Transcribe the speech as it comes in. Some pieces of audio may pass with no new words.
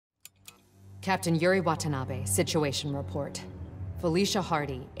Captain Yuri Watanabe, situation report. Felicia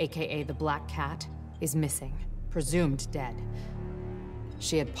Hardy, aka the Black Cat, is missing, presumed dead.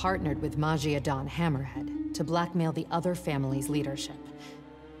 She had partnered with Magia Don Hammerhead to blackmail the other family's leadership.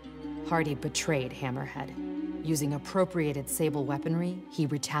 Hardy betrayed Hammerhead. Using appropriated Sable weaponry, he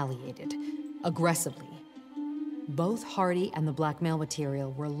retaliated, aggressively. Both Hardy and the blackmail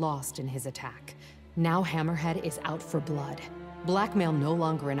material were lost in his attack. Now Hammerhead is out for blood. Blackmail no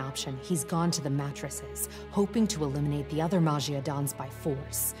longer an option. He's gone to the mattresses, hoping to eliminate the other Magia Dons by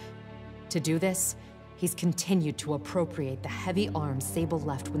force. To do this, he's continued to appropriate the heavy arms Sable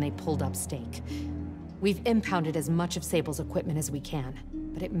left when they pulled up stake. We've impounded as much of Sable's equipment as we can,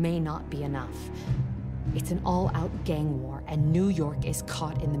 but it may not be enough. It's an all-out gang war, and New York is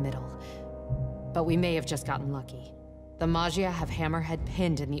caught in the middle. But we may have just gotten lucky. The Magia have Hammerhead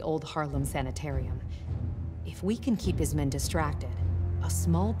pinned in the old Harlem sanitarium. If we can keep his men distracted, a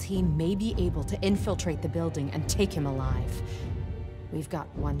small team may be able to infiltrate the building and take him alive. We've got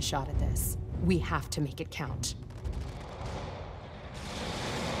one shot at this. We have to make it count.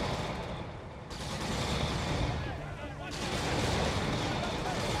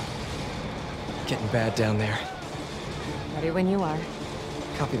 Getting bad down there. Ready when you are.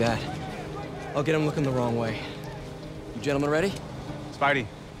 Copy that. I'll get him looking the wrong way. You gentlemen ready? Spidey,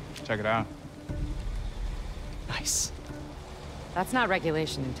 check it out. Nice. That's not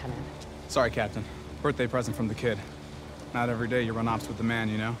regulation, Lieutenant. Sorry, Captain. Birthday present from the kid. Not every day you run ops with the man,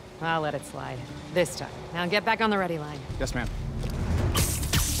 you know? I'll let it slide. This time. Now get back on the ready line. Yes, ma'am.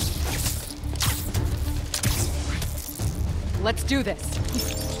 Let's do this.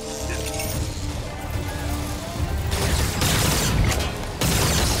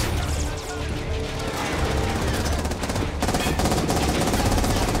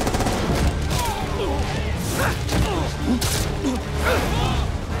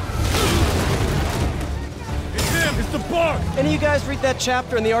 Any of you guys read that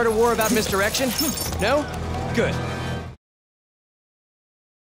chapter in The Art of War about misdirection? No? Good.